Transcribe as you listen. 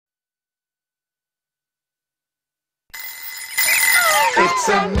It's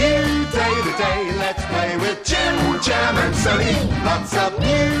a new day today. Let's play with Jim, Jam and Sunny. Lots of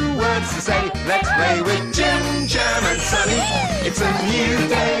new words to say. Let's play with Jim, Jam and Sunny. It's a new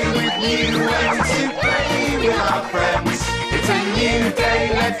day with new ways to play with our friends. It's a new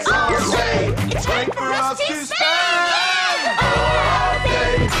day, let's all say. It's great for us to spend our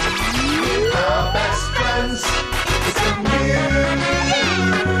day with our best friends. It's a new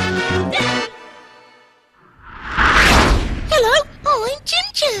day. Hello, I'm Jim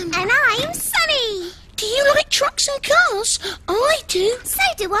Jam. And I'm Sunny. Do you like trucks and cars? I do. So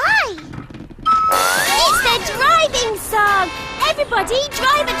do I. It's the driving song. Everybody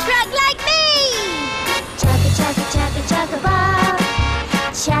drive a truck like me. Chugga, chugga, chugga, chugga, bar.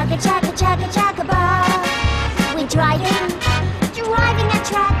 Chugga, chugga, chugga, chugga, bar. We're driving a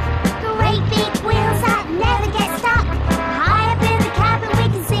truck. Great big wheels that never get stuck. High up in the cabin we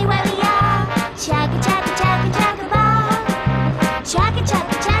can see where we are. Chugga, chugga, chugga, chugga, bar. Chugga,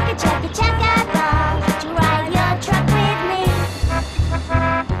 chugga, chugga, chugga, chugga, bar. Drive your truck with me.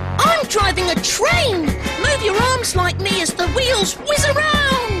 I'm driving a train. Move your arms like me as the wheels whiz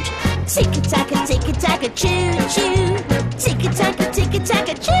around. Tick-a-tacka, tick-a-tacka, choo-choo. Tick-a-tacka,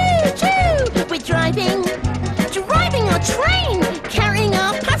 tick-a-tacka, choo-choo. We're driving our train, carrying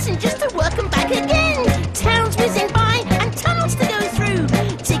our passengers to work and back again. Towns whizzing by and tunnels to go through.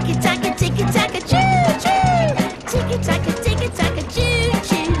 Tick-a-tacka, tick-a-tacka, choo-choo. Tick-a-tacka, tick-a-tacka,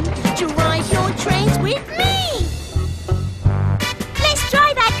 choo-choo. Drive your trains with me. Let's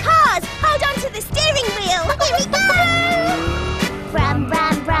drive our cars. Hold on to the steering wheel. Here we go. Brum,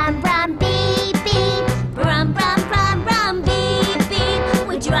 brum, brum, brum, beep, beep. Brum, brum, brum, brum, beep, beep.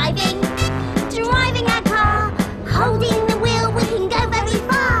 We're driving our car. Holding the wheel, we can go very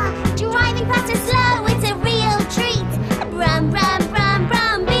far. Driving fast or slow, it's a real treat. Brum, brum, brum,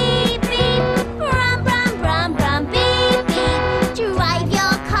 brum, beep, beep. Brum, brum, brum, brum, beep, beep. Drive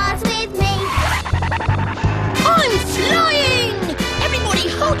your cars with me. I'm flying. Everybody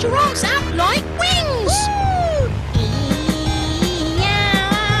hold your arms out like wings. Woo!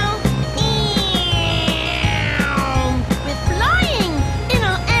 Eow, eow. We're flying in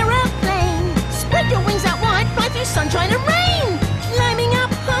our aeroplane. Spread your wings out wide, fly through sunshine and rain. Climbing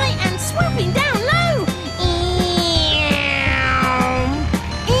up high and swooping down low. Eow,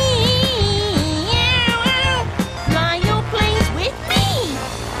 eow. Fly your planes with me.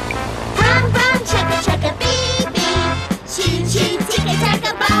 Brum, brum, chugga, chugga, beep, beep. Choo, choo, ticka,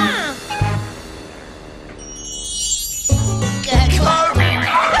 tacka, bar.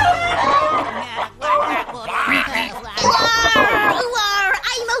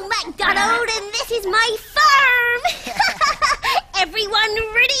 I'm old MacDonald and this is my farm. Everyone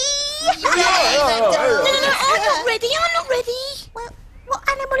ready? No, I'm not ready. Well, what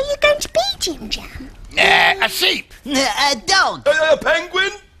animal are you going to be, Jim Jam? A sheep. A dog. A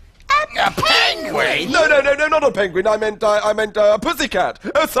penguin? A penguin? No, not a penguin. I meant a pussycat.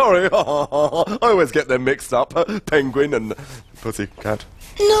 Oh, sorry. I always get them mixed up. Penguin and pussycat.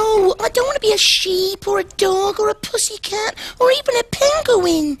 No, I don't want to be a sheep or a dog or a pussycat or even a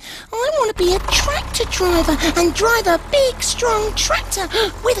penguin. I want to be a tractor driver and drive a big, strong tractor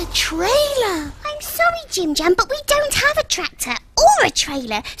with a trailer. I'm sorry, Jim Jam, but we don't have a tractor or a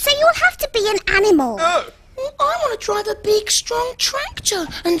trailer, so you'll have to be an animal. I want to drive a big, strong tractor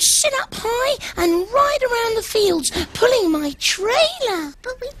and sit up high and ride around the fields pulling my trailer.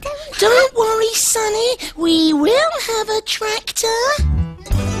 But we don't. Don't worry, Sonny. We will have a tractor.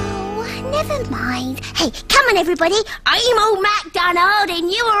 Oh, never mind. Hey, come on, everybody. I'm old MacDonald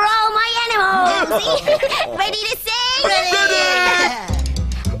and you are all my animals. Ready to sing? Ready!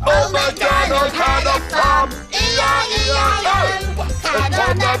 Old MacDonald had a farm. E-I-E-I-O. And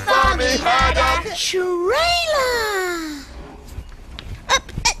on that farm he had a... Trailer.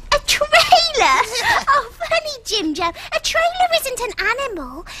 A trailer? Oh, funny, Jim Jam. A trailer isn't an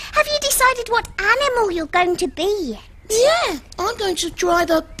animal. Have you decided what animal you're going to be yet? Yeah, I'm going to drive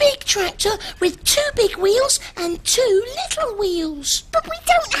a big tractor with 2 big wheels and 2 little wheels. But we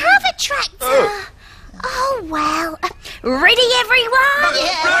don't have a tractor. Oh, well. Ready, everyone? Ready!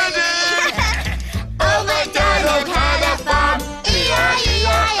 Old MacDonald had a farm.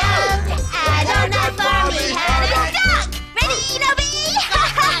 E-I-E-I-O. And on that farm he had a duck. Ready, Nobby?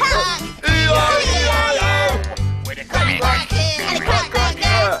 E-I-E-I-O. With a quack, quack. And a quack, quack,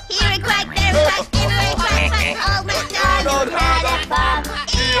 there. Here a quack, there a quack. Here a quack, quack. Old MacDonald had a farm.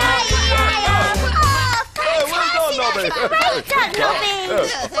 E-I-E-I-O. Oh, fantastic. Well done, Nobby.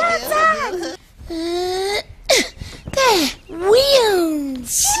 Well done. There, wheels.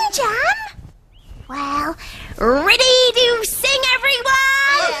 Jim Jam? Well, ready to sing,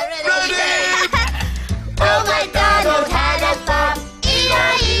 everyone? Ready! Old MacDonald had a farm.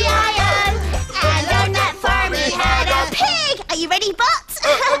 Ready, Bot?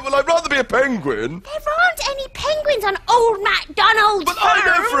 Well, I'd rather be a penguin. There aren't any penguins on Old MacDonald's But farm.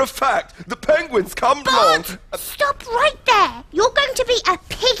 I know for a fact the penguins come along. Bot, stop right there. You're going to be a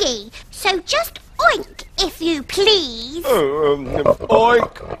piggy. So just oink, if you please.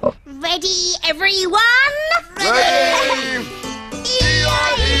 Oink. Ready, everyone? Ready.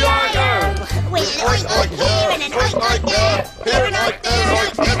 E-I-E-I-O. We'll oink oink here and an oink oink there. Here and oink there and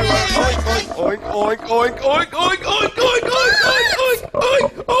oink everywhere. Oink oink. Oink, oink, oink, oink, oink, oink, oink, oink, oink,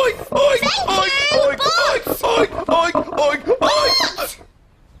 oink, oink, oink, Thank you, oink, oink, oink, oink, oink,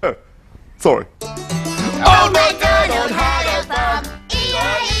 oink. Sorry. Old MacDonald had a farm.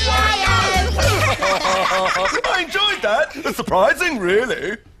 E-I-E-I-O. I enjoyed that. It's surprising,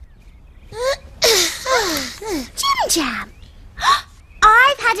 really. Jim Jam,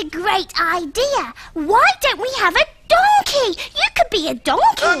 I've had a great idea. Why don't we have a donkey? You could be a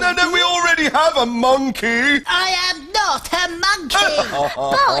donkey. No, we already have a monkey. I am not a monkey.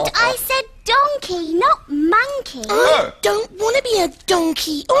 But I said donkey, not monkey. I don't want to be a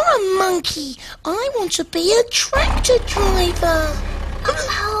donkey or a monkey. I want to be a tractor driver.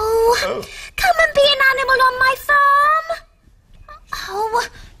 Oh, come and be an animal on my farm.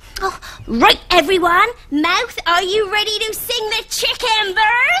 Oh, right, everyone. Mouth, are you ready to sing the chicken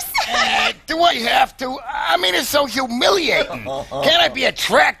verse? Do I have to? I mean, it's so humiliating. Can't I be a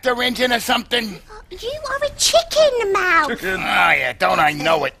tractor engine or something? You are a chicken, Mouth. Oh, yeah, don't I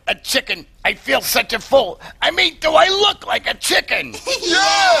know it? A chicken. I feel such a fool. I mean, do I look like a chicken?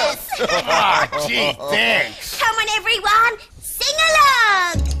 Yes. Ah, gee, thanks. Come on, everyone. Sing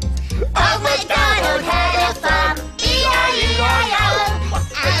along. Old MacDonald had a farm. E-I-E-I-O.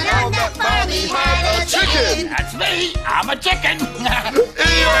 And on that farm he had a chicken. That's me. I'm a chicken.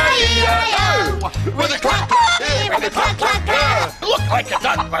 E-I-E-I-O. With a clap, clap here and a clap, clap there. Look like a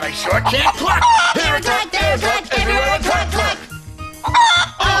duck, but I sure can't cluck. Here a clack, there a clack, everywhere a clack, clack.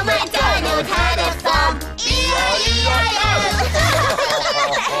 Old MacDonald had a farm. E-I-E-I-O.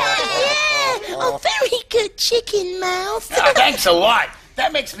 Yeah, a very good chicken, Mouth. Oh, thanks a lot.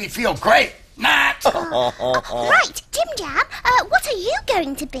 That makes me feel great. Not. Right, Jim Jam, what are you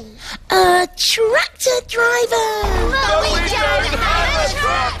going to be? A tractor driver. But we don't have a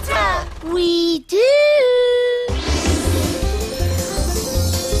tractor. We do.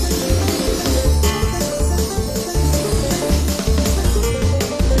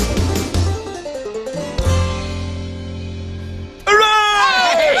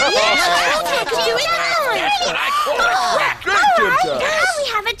 That's what I call a tractor. Great, Jim Now Jam. we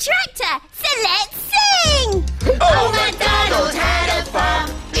have a tractor, so let's sing! Old MacDonald had a farm,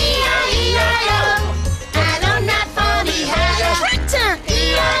 E-I-E-I-O. And on that farm he had a tractor,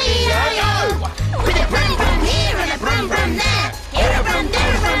 E-I-E-I-O. With a brum brum here and a brum brum there. Here a brum,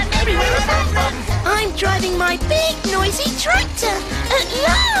 there a brum, everywhere a brum brum. I'm driving my big noisy tractor at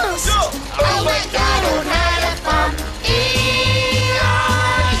last. Old MacDonald had a farm, E-I-E-I-O.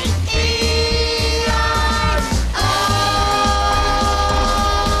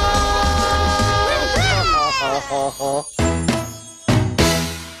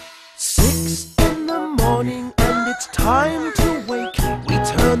 6 in the morning and it's time to wake. We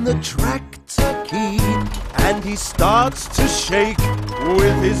turn the tractor key and he starts to shake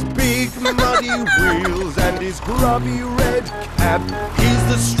with his big muddy wheels and his grubby red cap. He's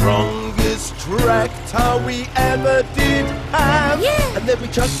the strongest tractor we ever did have. Yeah. And then we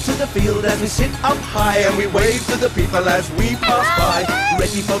chug to the field as we sit up high and we wave to the people as we pass by.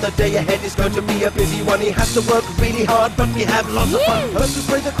 Ready for the day ahead, it's going to be a busy one. He has to work really hard, but we have lots of fun. First we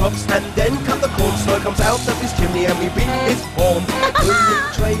spray the crops and then cut the corn. Smoke comes out of his chimney and we beat his horn.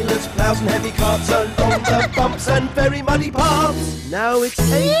 Pulling trailers, plows and heavy carts along the bumps and very muddy paths. Now it's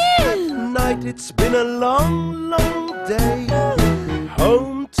 8 at night, it's been a long, long day.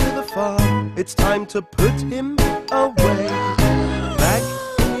 Home to the farm, it's time to put him away. Back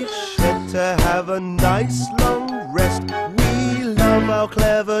in his shed to have a nice long rest. We love our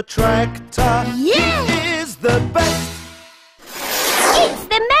clever tractor. Yeah. He is the best. It's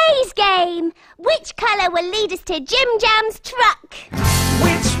the maze game. Which colour will lead us to Jim Jam's truck?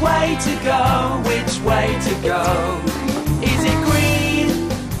 Which way to go? Which way to go? Is it green?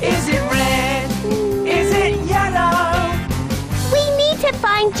 Is it red? Is it yellow? We need to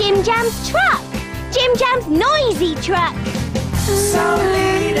find Jim Jam's truck. Jim Jam's noisy truck. So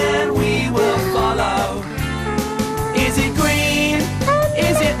lead and we will follow. Is it green?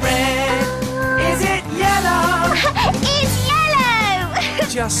 Is it red? Is it yellow? It's yellow.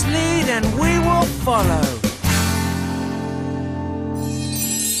 Just lead and we will follow.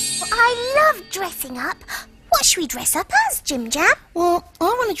 I love dressing up. What should we dress up as, Jim Jam? Well, I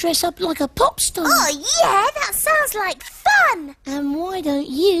want to dress up like a pop star. Oh, yeah, that sounds like fun. fun! And why don't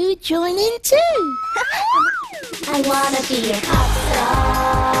you join in too? I wanna be a pop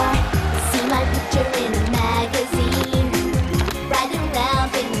star. See my picture in a magazine. Ride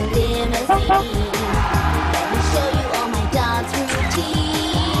around in a limousine. Let me show you all my dance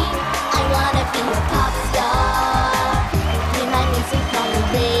routine. I wanna be a pop star. Hear my music on the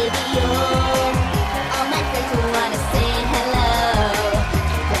radio. All my friends will wanna say hello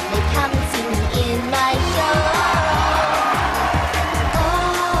when they come and see me in my show.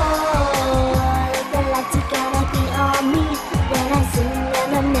 Oh, the lights are gonna be on me when I sing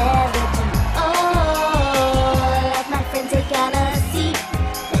them a melody. Oh, like my friends are gonna see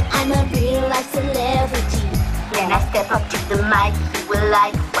that I'm a real life celebrity. When I step up to the mic, you will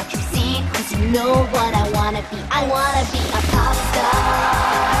like what you see, 'cause you know what I wanna be. I wanna be a pop star.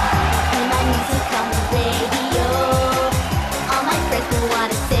 Hear my music on the radio. All my friends will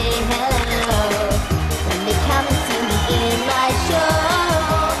wanna say hello when they come and see me in my show.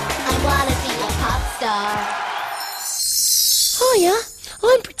 I wanna be a pop star. Hiya,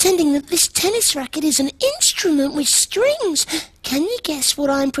 I'm pretending that this tennis racket is an instrument with strings. Can you guess what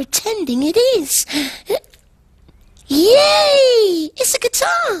I'm pretending it is? Yay! It's a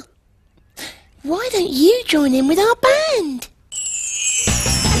guitar. Why don't you join in with our band?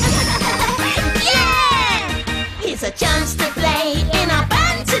 Yeah! Here's a chance to play in our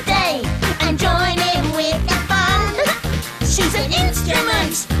band today and join in with the fun. Choose an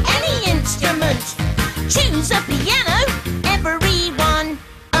instrument, any instrument. Choose a piano, everyone.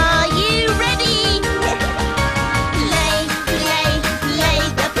 Are you ready? Play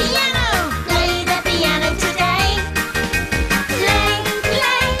the piano. Play the piano today.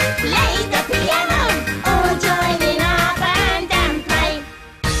 Play the piano. All join in our band and play.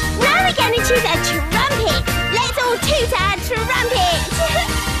 Now we're going to choose a trumpet. Let's all toot our trumpet.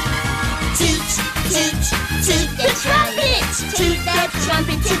 Toot, toot, toot the trumpet. Toot the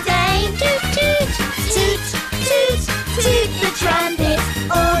trumpet today. Toot, toot, toot, toot, toot the trumpet.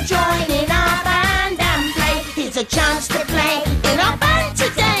 All join in our band and play. Here's a chance to play in our band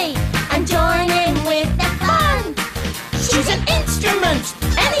today and join in with the fun. Choose an instrument,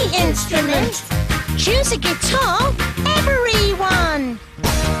 any instrument. Choose a guitar, everyone.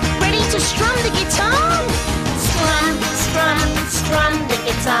 Ready to strum the guitar? Strum, strum, strum the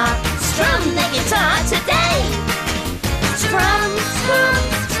guitar. Strum the guitar today. Strum, strum,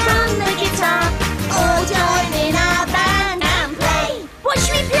 strum the guitar. All join in our band and play. What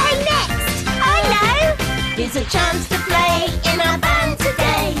should we play next? I know. Here's a chance to play in our band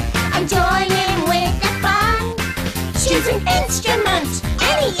today and join in with the fun. Choose an instrument,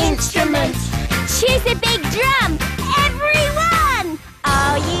 any instrument. Choose a big drum, everyone.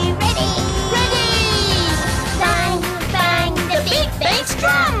 Are you ready? Ready! Bang, bang the big bass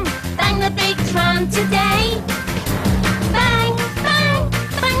drum. Bang the big drum today. Bang, bang,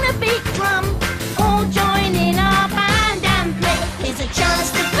 bang the big drum. All join in our band and play. Here's a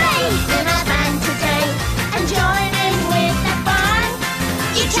chance to play in our band today and join in with the fun.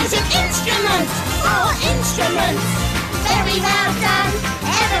 You choose an instrument or instruments. Very well done,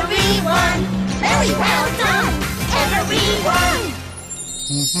 everyone. Very well done, everyone.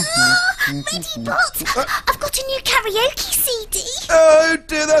 Betty Bot, I've got a new karaoke CD. Oh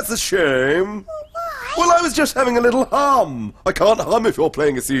dear, that's a shame. Why? Well, I was just having a little hum. I can't hum if you're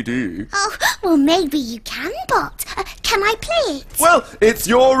playing a CD. Oh, well, maybe you can, Bot. Can I play it? Well, it's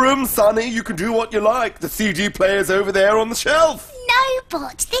your room, Sonny. You can do what you like. The CD player's over there on the shelf. No,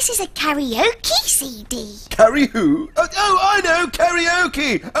 Bot. This is a karaoke CD. Carry who? Oh, I know,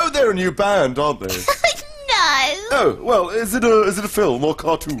 karaoke. Oh, they're a new band, aren't they? No. Oh, well, is it a film or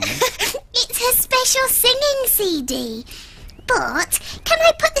cartoon? It's a special singing CD. But can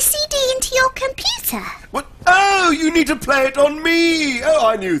I put the CD into your computer? What? Oh, you need to play it on me. Oh,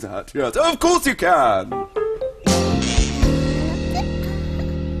 I knew that. Yes. Oh, of course you can.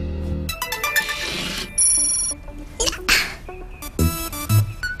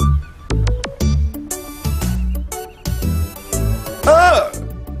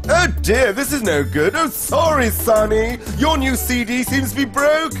 Oh dear, this is no good. Oh, sorry, Sonny. Your new CD seems to be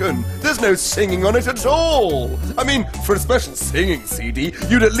broken. There's no singing on it at all. I mean, for a special singing CD,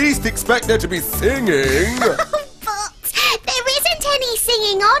 you'd at least expect there to be singing. But there isn't any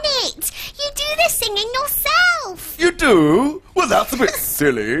singing on it. You do the singing yourself. You do? Well, that's a bit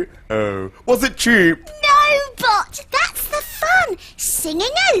silly. Oh, was it cheap? No, Bot. That's the fun.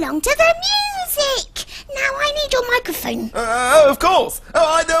 Singing along to the music. Now I need your microphone. Of course.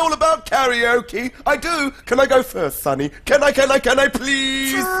 Oh, I know all about karaoke. I do. Can I go first, Sonny? Can I,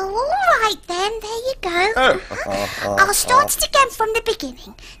 please? Oh, all right then. There you go. I'll start it again from the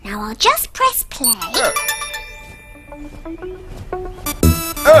beginning. Now I'll just press play.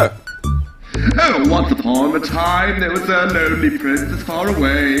 Oh! Oh, once upon a time there was a lonely princess far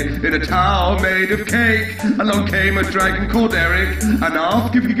away in a tower made of cake. Along came a dragon called Eric and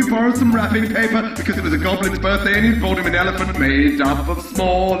asked if he could borrow some wrapping paper because it was a goblin's birthday and he brought him an elephant made up of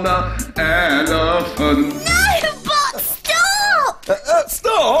smaller elephants. No, Bot, stop!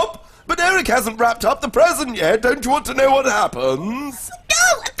 Stop! But Eric hasn't wrapped up the present yet. Don't you want to know what happens?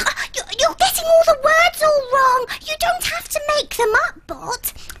 No, you're getting all the words all wrong. You don't have to make them up,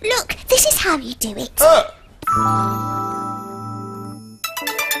 Bot. Look, this is how you do it.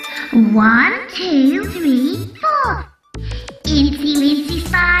 1, 2, 3, 4. Incy Wincy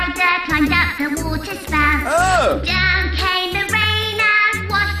Spider climbed up the water spout. Oh! Down came the rain and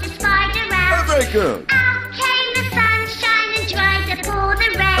washed the spider out. Oh, very good. Out came the sunshine and dried up all the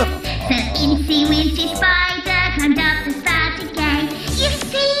rain. So Incy Wincy Spider climbed up the spout again. You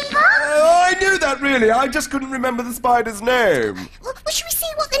see, Pop? Oh, I knew that, really. I just couldn't remember the spider's name. Well, should we see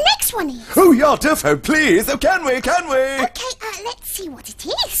what the next one is? Oh, yeah, defo, please. Oh, can we? Okay, let's see what it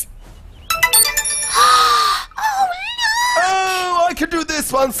is. Oh, look! Oh, I can do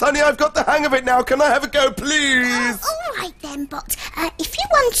this one, Sonny. I've got the hang of it now. Can I have a go, please? All right then, Bot. If you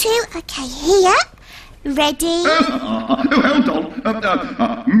want to, okay, here. Ready? Oh, hold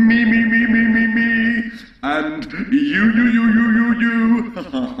on. Me. And you.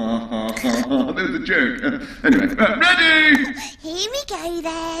 There's a joke. Anyway, ready? Here we go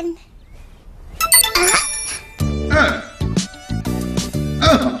then.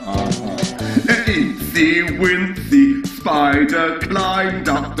 Incy Wincy Spider climbed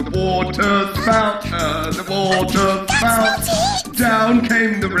up the water spout. That's not it. Down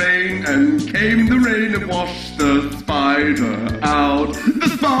came the rain and washed the spider out. The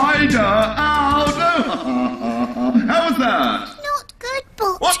spider out. How was that? Not good,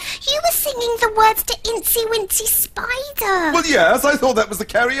 Bot. What? You were singing the words to Incy Wincy Spider. Well, yes, I thought that was the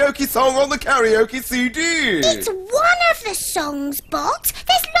karaoke song on the karaoke CD. It's one of the songs, Bot.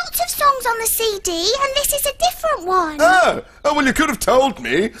 There's lots of songs on the CD, and this is a different one. Oh, well, you could have told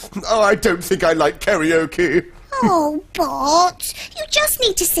me. Oh, I don't think I like karaoke. Oh, Bot, you just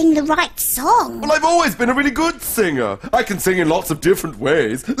need to sing the right song. Well, I've always been a really good singer. I can sing in lots of different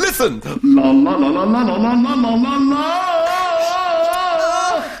ways. Listen. La la la la la la la la la la.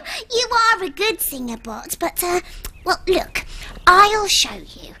 You are a good singer, Bot, but, well, look, I'll show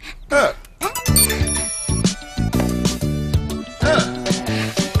you.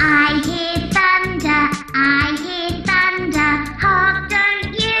 I hear thunder, hark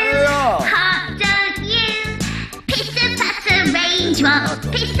don't you, hark don't you, pitter-patter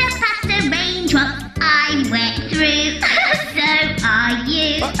raindrop, I'm wet through, so are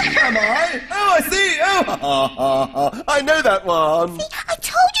you. Am I? Oh, I see. Oh, I know that one. See, I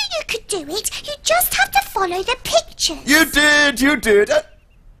told you could do it. You just have to follow the pictures. You did.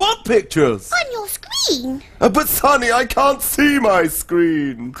 What pictures? On your screen. But, Sonny, I can't see my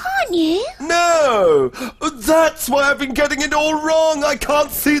screen. Can't you? No! That's why I've been getting it all wrong. I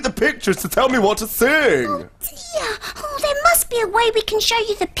can't see the pictures to tell me what to sing. Oh, dear. Oh, there must be a way we can show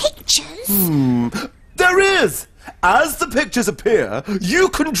you the pictures. There is! As the pictures appear, you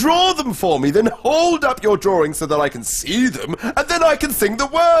can draw them for me, then hold up your drawing so that I can see them, and then I can sing the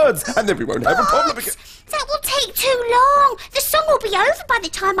words, and then we won't have a problem again. That will take too long. The song will be over by the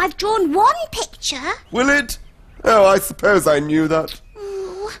time I've drawn one picture. Will it? Oh, I suppose I knew that.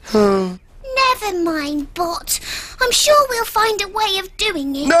 Oh. Never mind, Bot. I'm sure we'll find a way of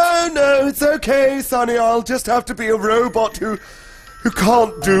doing it. No, it's okay, Sonny. I'll just have to be a robot who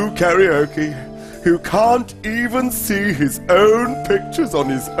can't do karaoke. Who can't even see his own pictures on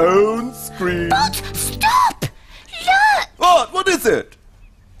his own screen. Bot, stop! Look! What is it?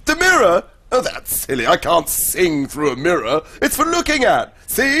 The mirror? Oh, that's silly. I can't sing through a mirror. It's for looking at.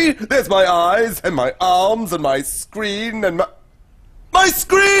 See? There's my eyes and my arms and my screen and my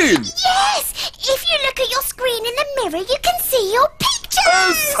screen! Yes! If you look at your screen in the mirror, you can see your pictures!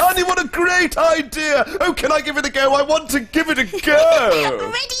 Oh, Sonny, what a great idea! Oh, can I give it a go? I want to give it a go!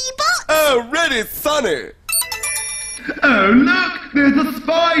 Ready, Bot? Oh, ready, Sonny! Oh, look! There's a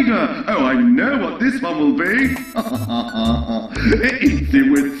spider! Oh, I know what this one will be. Incy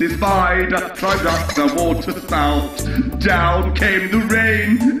Wincy Spider climbed up the water spout. Down came the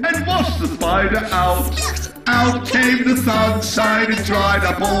rain and washed the spider out. Out came the sunshine and dried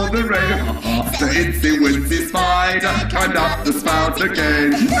up all the rain. So Incy Wincy Spider climbed up the spout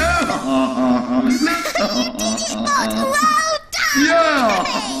again.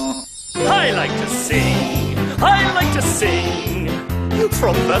 Yeah! I like to sing,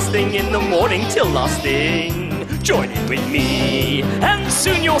 from first thing in the morning till last thing. Join in with me, and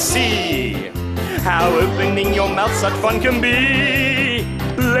soon you'll see How opening your mouth such fun can be.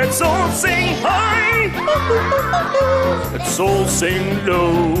 Let's all sing high. Let's all sing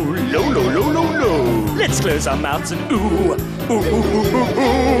low. Low, low, low, low, low. Let's close our mouths and ooh. Ooh, ooh, ooh, ooh,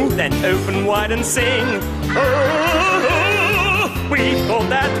 ooh. Then open wide and sing. Oh, we thought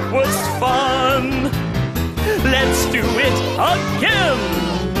that was fun. Let's do it again.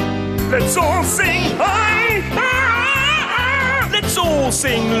 Let's all sing high. Let's all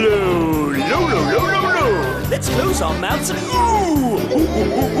sing low. Low, low, low, low, low. Let's close our mouths and ooh. Ooh, ooh,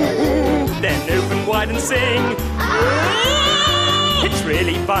 ooh, ooh, ooh. Then open wide and sing. It's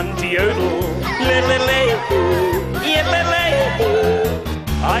really fun to yodel.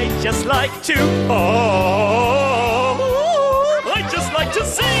 I just like to, I just like to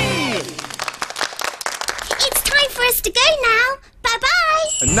sing. It's time for us to go now.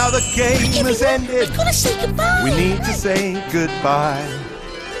 Bye-bye. Another game has ended. We've got to say goodbye. We need to say goodbye.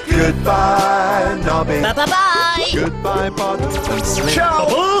 Goodbye, Nobby. Bye-bye-bye. Goodbye, Bottom and Slim. Ciao.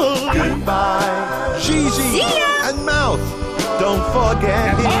 Goodbye, Cheesy and Mouth. Don't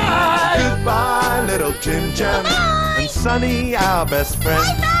forget him. Goodbye, little Jim Jam. And Sunny, our best friend.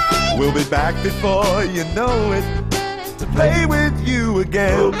 Bye-bye. We'll be back before you know it to play with you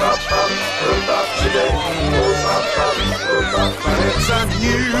again. It's a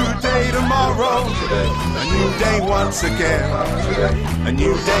new day tomorrow, a new day once again, a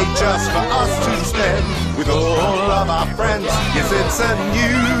new day just for us to spend with all of our friends. Yes, it's a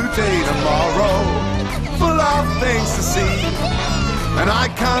new day tomorrow, full of things to see, and I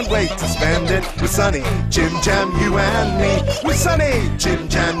can't wait to spend it with Sunny, Jim Jam, you and me. With Sunny, Jim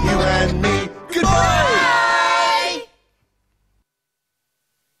Jam, you and me. Goodbye!